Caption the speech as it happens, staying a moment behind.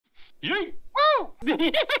Yeet! Woo!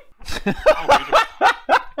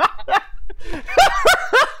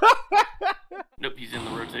 Nope, he's in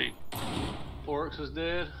the rotate. Oryx is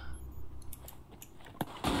dead.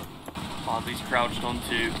 Mozzie's crouched on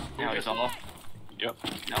 2. Now he's off. Yep.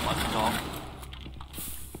 Now Mozzie's off.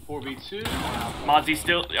 4v2. Mozzie's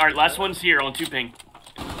still. Alright, last one's here on 2 ping.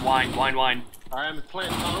 Wine. Alright, I'm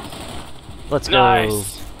planting tunnels. Let's go.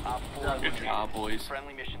 Nice. Good job, boys.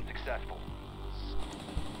 Friendly mission successful.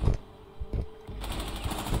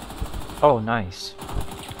 Oh, nice.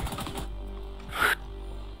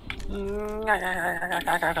 Man,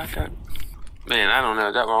 I don't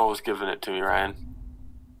know. That ball was giving it to me, Ryan.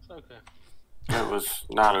 It's okay. It was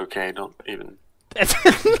not okay. Don't even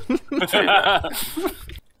say that.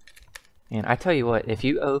 And I tell you what, if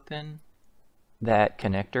you open that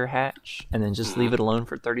connector hatch and then just leave it alone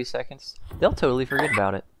for 30 seconds, they'll totally forget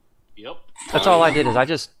about it. Yep. That's all I did is I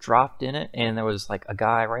just dropped in it, and there was like a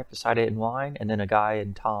guy right beside it in wine, and then a guy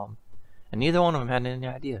in Tom. And neither one of them had any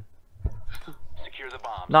idea. Secure the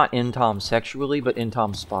bomb. Not in Tom sexually, but in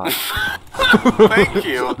Tom's spot. Thank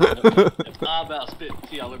you. I about spit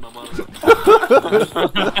tea all in my mouth.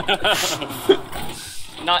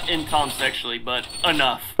 Not in Tom sexually, but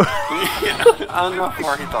enough. Yeah, I don't know how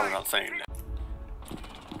far he thought about saying that.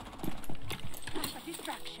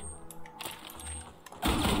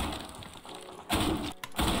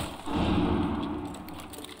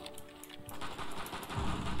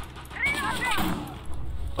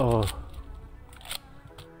 Oh.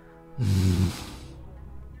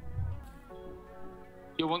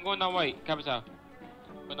 Yo, one going down white, capital.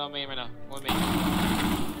 Going down main right now. One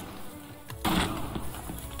main.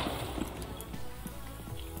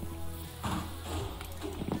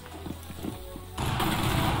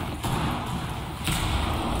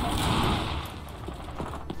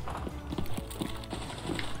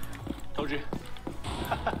 Told you.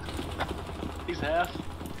 He's half.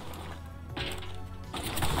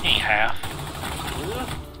 Ain't half.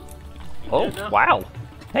 Oh, wow.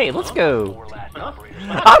 Hey, let's go. 4 last Huh? operators.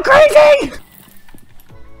 I'm crazy!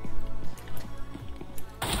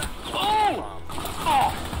 Oh!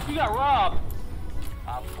 Oh! You got robbed!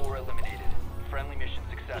 Op 4 eliminated. Friendly mission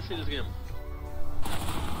Let's see successful. this again.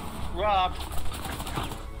 Robbed.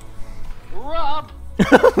 Robbed!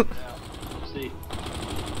 Let's see.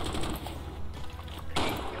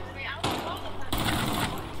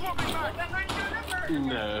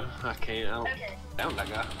 No, I can't. I don't. Down that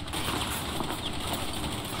guy.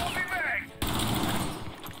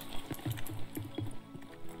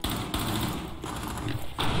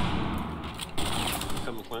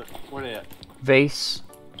 Come on, Clint. Where they at? Vase.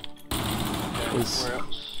 Okay, Is- where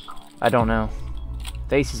else? I don't know.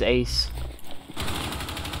 Vase is ace.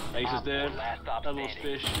 Ace is Op 4 dead. last stop That little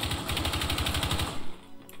standing. fish.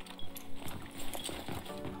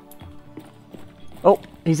 Oh,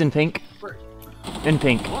 he's in pink. Frick. In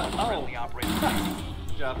pink. What? Oh, Friendly operator.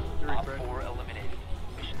 good job. Good Op refresh. 4 eliminated.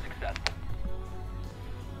 Mission successful.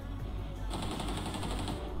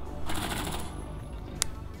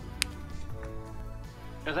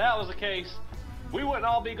 If that was the case, we wouldn't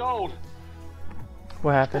all be gold.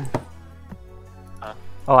 What happened?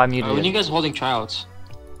 Oh, I muted When you it. guys holding tryouts?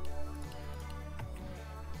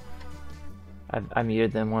 I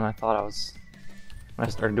muted them when I thought I was... when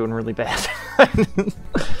I started doing really bad.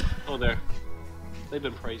 Oh, there. They've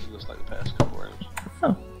been praising us like the past couple rounds.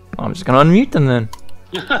 Oh, I'm just gonna unmute them then.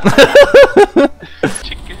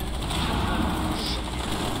 Chicken.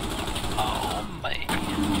 Oh, man.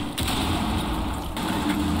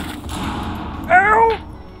 Ow!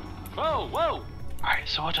 Whoa, whoa! Alright,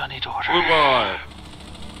 so what do I need to order? Blue bar.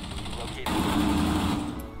 Located.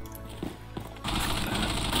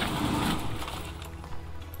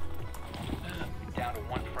 Down to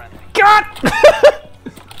 1 friendly. God!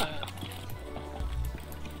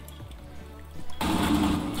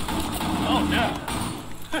 Oh, no!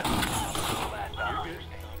 Last operators.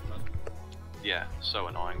 Yeah, so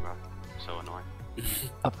annoying, bro. So annoying.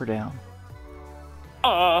 Up or down?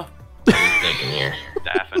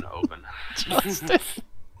 Staff and open.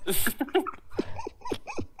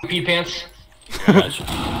 Pee pants.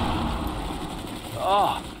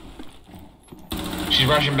 Oh! She's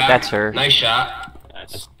rushing back. That's her. Nice shot.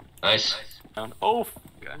 That's Nice. oh,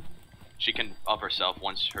 Okay. She can up herself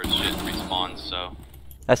once her shit respawns, so.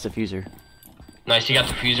 That's diffuser. Nice, you got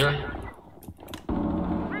the fuser.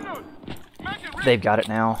 They've got it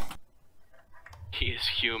now. He is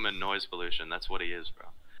human noise pollution. That's what he is, bro.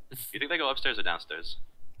 You think they go upstairs or downstairs?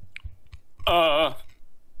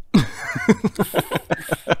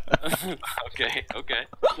 Okay, okay.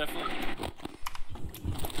 definitely.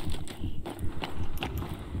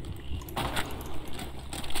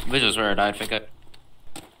 This is where I died, think it.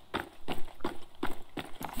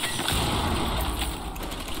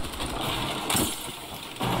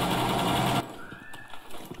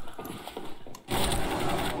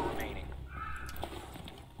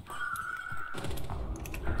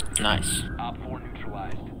 Nice. Op 4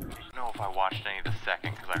 neutralized. I don't know if I watched any of the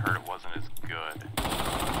second because I heard it wasn't as good.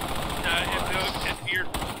 It's here.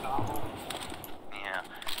 Yeah,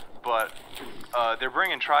 but they're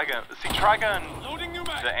bringing Trigun. See, Trigun,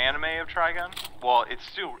 the anime of Trigun. Well,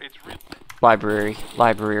 it's really.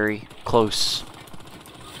 Library, close.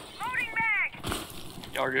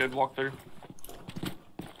 Y'all are good. Walk through.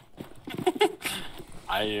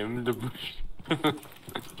 I am the bush.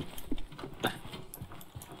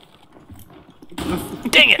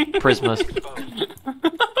 Dang it! Prismas.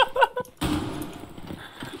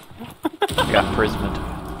 I got prismed.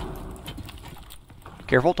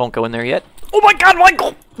 Careful, don't go in there yet. Oh my god,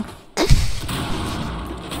 Michael!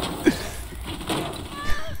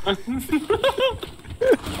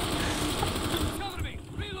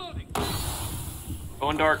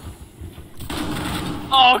 Going dark.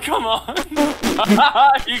 Oh, come on!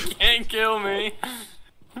 You can't kill me.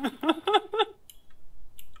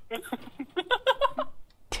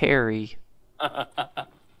 Terry.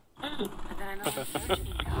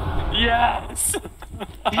 Yes!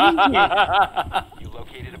 You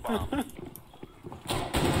located a bomb.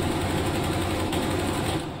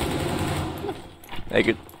 Hey,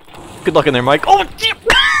 good luck in there, Mike. Oh, shit!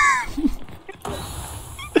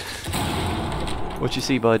 What you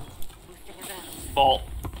see, bud? Vault.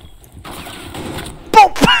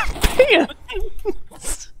 Boom!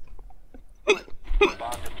 Pants! Bomb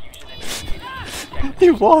diffusion initiated.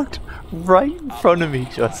 He walked right in front of me,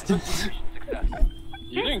 Justin. Mission successful.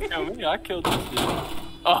 You didn't kill me, I killed this dude.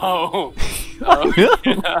 Oh! I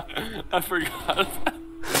Yeah, I forgot.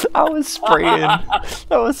 was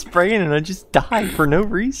spraying. And I just died for no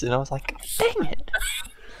reason. I was like, dang it.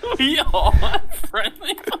 We all have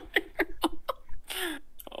friendly fire.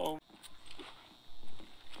 Oh.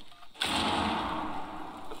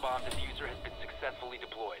 The bomb diffuser has been successfully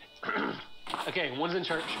deployed. Okay, one's in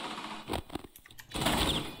church.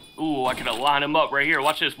 Ooh, I could line him up right here.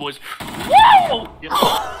 Watch this, boys. Whoa!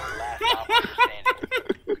 Last operator standing.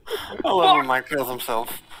 I love when Mike kills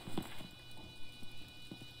himself.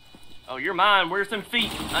 Oh, you're mine. Where's them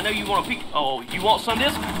feet? I know you want a peek. Oh, you want some of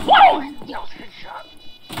this? Whoa! Yes!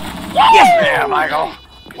 Yeah, Michael.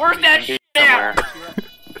 Where's that shit Somewhere.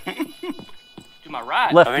 at? To my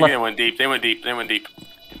right. Left, I think left. they went deep. They went deep. They went deep.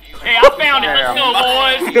 Hey, I found it. Let's go,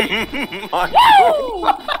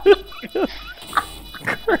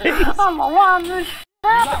 boys. I'm alive, man. You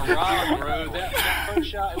got robbed, bro. That first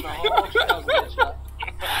shot in the hall, that was a good shot.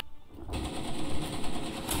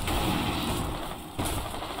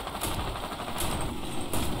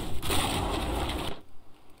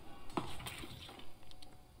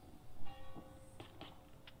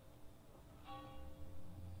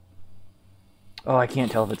 Oh, I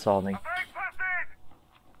can't tell if it saw me.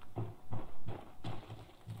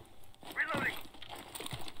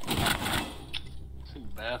 It's in the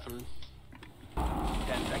bathroom.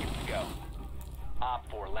 10 seconds to go. Op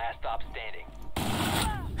 4, last stop standing.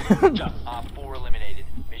 Op 4 eliminated.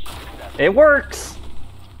 Mission successful. It works!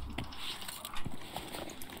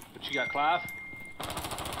 What you got, Clive?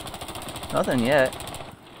 Nothing yet.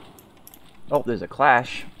 Oh, there's a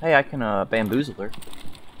clash. Hey, I can bamboozle her.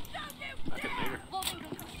 I can hear.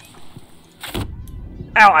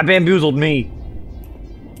 Ow, I bamboozled me!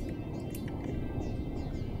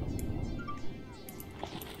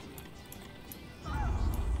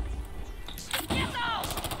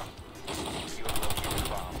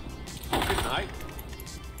 Good night.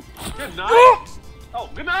 Good night. Oh,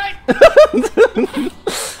 good night.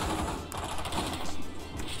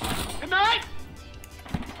 Good night.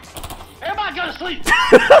 Everybody go to sleep.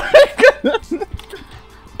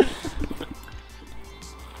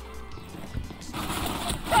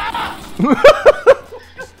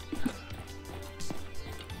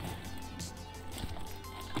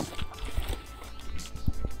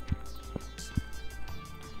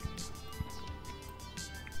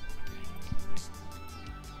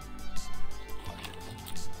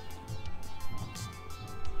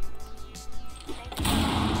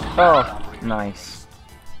 Oh, nice.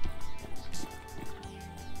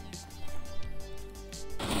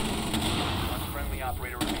 One friendly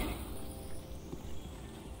operator remaining.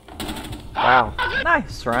 Wow.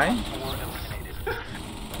 Nice, Ryan. 4 eliminated.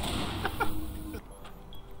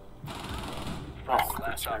 Oh, Last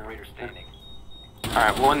that's right. operator standing.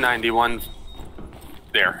 Alright, 191's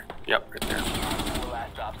there. Yep, right there. 4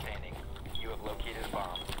 last stop standing. You have located a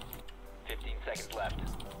bomb. 15 seconds left.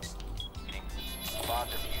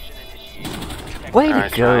 Way to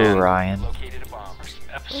Alright, go, Ryan. Ryan. Located a bomb.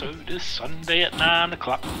 Episode is Sunday at 9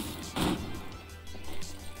 o'clock.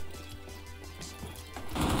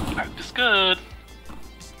 Life is good.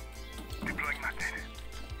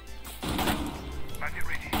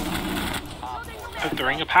 Hope the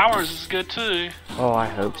Ring of Powers is good too. Oh, I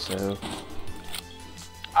hope so.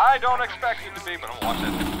 I don't expect it to be, but I'm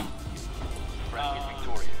watching it. Friendly is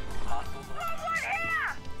victorious. Hostiles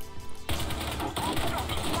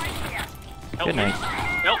Help Good me. night.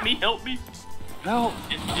 Help me, help me. No.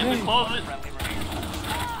 In the closet. friendly remaining.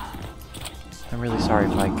 I'm really sorry,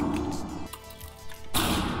 Mike.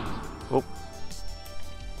 Oh,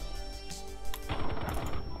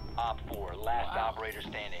 Op 4, last operator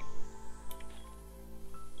standing.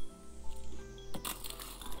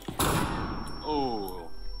 Oh.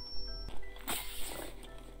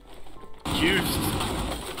 Juiced.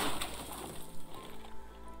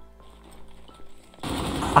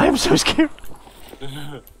 I am so scared.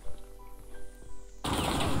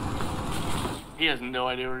 He has no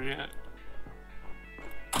idea where you're at.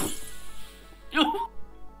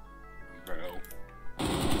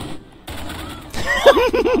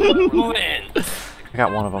 Clint. I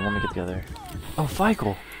got one of them. Let me get the other. Oh,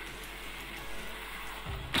 Feigl.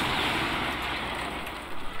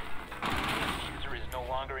 User is no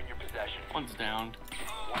longer in your possession. One's down.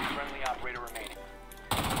 One friendly operator remaining.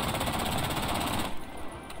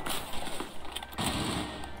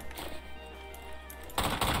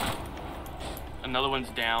 Another one's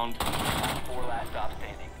down. Op 4, last op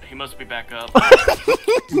standing. He must be back up.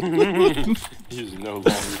 He's no longer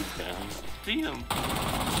down. See him.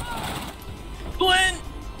 Clint!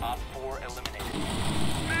 Op 4 eliminated.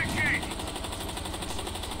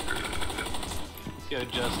 Yo,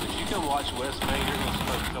 Justin, if you come watch West Main, you're gonna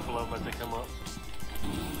smoke a couple of them as they come up.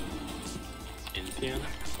 In 10.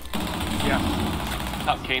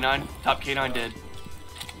 Top K9. Top K9 dead.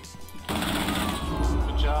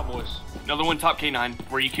 Good job, boys. Another one top K9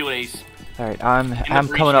 where you killed Ace. All right, I'm In the I'm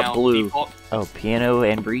breach coming up now. blue. Default, Oh, piano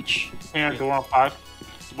and breach. And go on 5.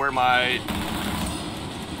 where my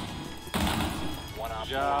One op Good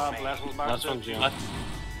job. 4 Last remaining. one's by Last himself. one, Jim.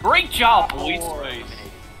 great job, boys. Eliminated.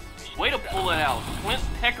 Way to pull it out. Clint,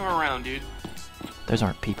 heck of a round, dude. Those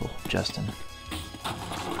aren't people, Justin.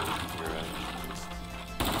 You're right.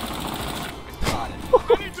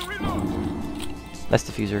 That's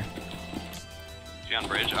diffuser. She on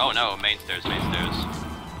bridge? Oh no, main stairs, main stairs.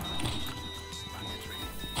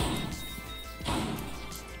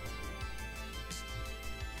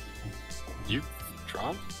 You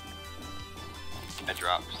drop? I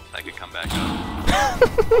dropped. I could come back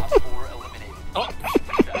up. Op 4 eliminated. Oh!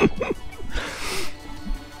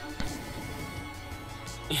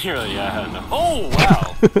 You're like, yeah, I had enough. Oh,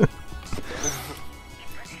 wow.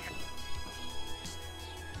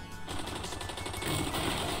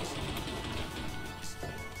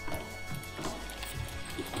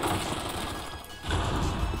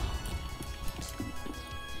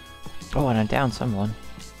 Oh, and I downed someone.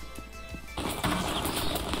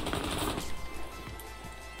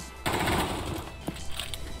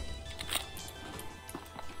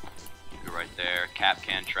 You're right there. Cap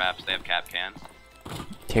can traps. They have cap can.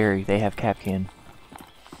 Terry, they have Capcan.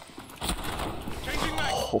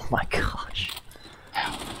 Oh my gosh.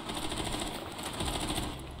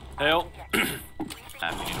 Help! Cap,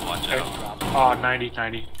 you need to watch out. Oh, 90,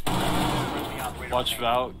 90. Friendly operator Watch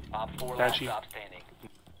remaining. out. Op 4 Got last you. op standing.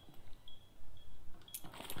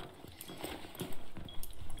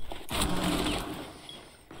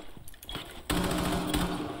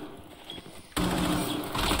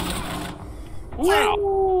 Wow!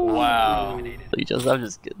 Wow. I'm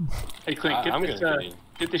just kidding. Hey, Clint, I'm get gonna this, kill you.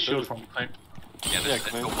 get this shield from me, Clint. Yeah, there's a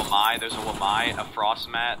Wamai. There's a Wamai, a frost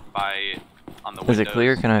mat by on the Is it windows.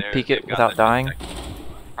 clear? Can I There, peek it they've got without dying? the-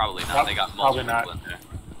 Probably not. They got Probably multiple not. people in there.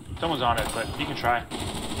 Someone's on it, but you can try.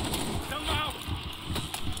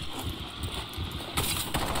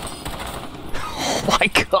 Oh my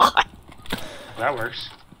god. That works.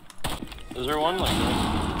 Is there one like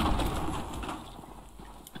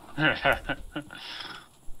that?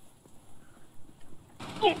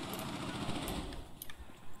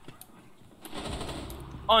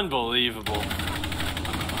 Unbelievable.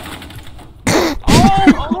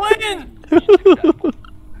 Oh, Clint!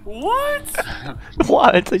 What?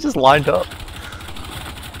 What? They just lined up.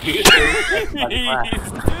 Jeez, dude.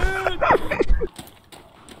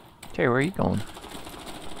 Terry, where are you going?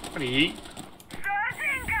 What do you eat?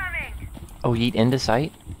 Oh, yeet into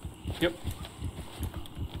sight? Yep.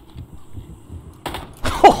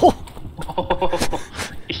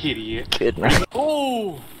 Idiot. Kidding, right?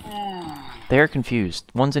 Oh, They're confused.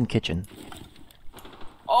 One's in kitchen.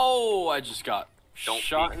 oh, I just got Don't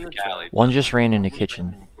Shot peek in the Cali. One just ran in the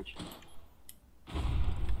kitchen.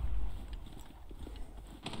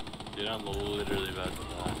 Dude, I'm literally about to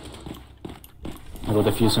die. I got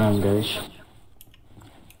a fuse around garage.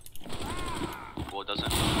 Well, it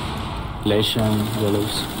doesn't. Relation,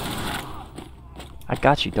 yellows. I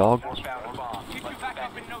got you, dog.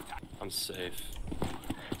 I'm safe.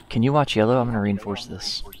 Can you watch yellow? I'm gonna reinforce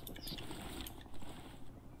this.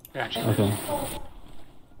 Okay.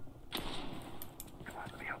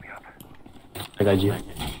 I got you.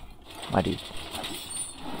 My dude.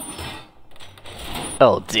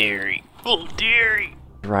 Oh, dearie. Oh, dearie.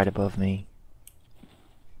 Right above me.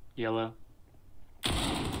 Yellow.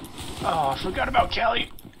 Oh, I forgot about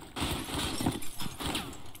Kelly.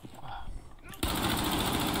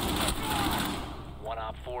 One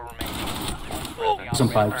op 4 remaining. Some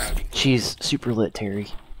pipes. She's super lit, Terry.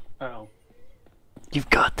 Uh-oh. You've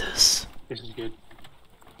got this. This is good.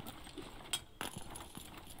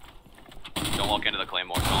 Don't walk into the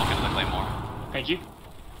claymore. Don't walk into the claymore. Thank you.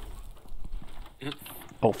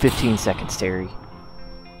 Oh, 15 seconds, Terry.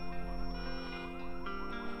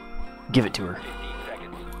 Give it to her. 15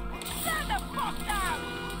 seconds.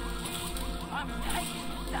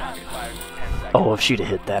 Oh, if she'd have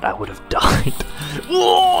hit that, I would have died.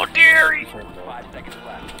 Whoa, Terry! 5 seconds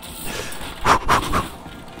left.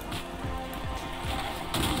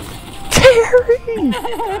 Terry!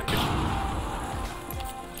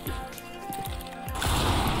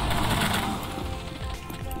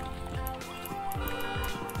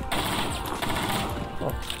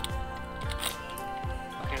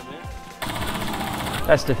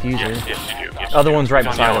 That's diffuser. Yes, you do. Yes, Other you do. one's right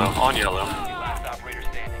He's beside on yellow. him. On yellow. Last operator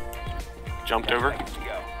standing. Jumped over. 10 seconds to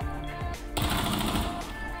go.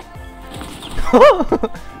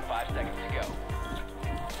 5 seconds to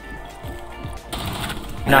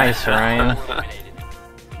go. Nice, Ryan. Eliminated.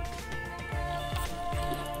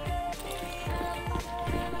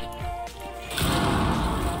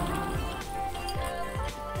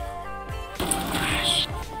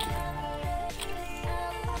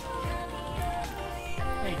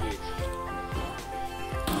 Thank you.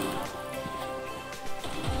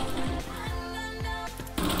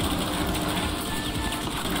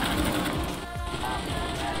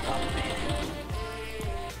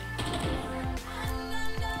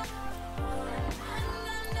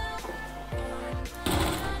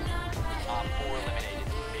 Op 4 eliminated.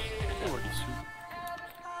 Mission successful.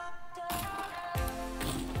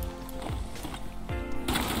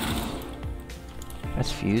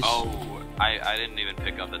 That's fuse. Oh, I didn't even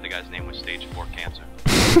pick up that the guy's name was stage 4 cancer.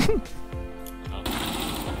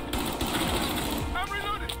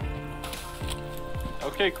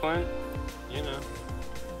 Okay, Clint. You know.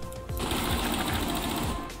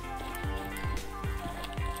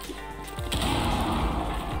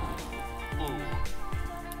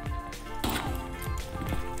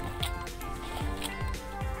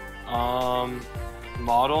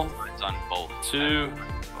 Model. It's on both.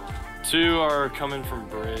 Two are coming from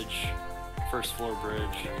bridge. First floor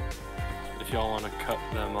bridge. If y'all want to cut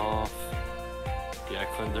them off. Yeah,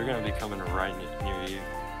 Clint, they're gonna be coming right near you.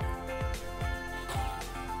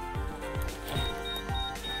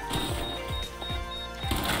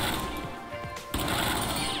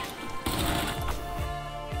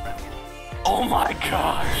 Oh my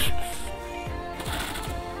gosh!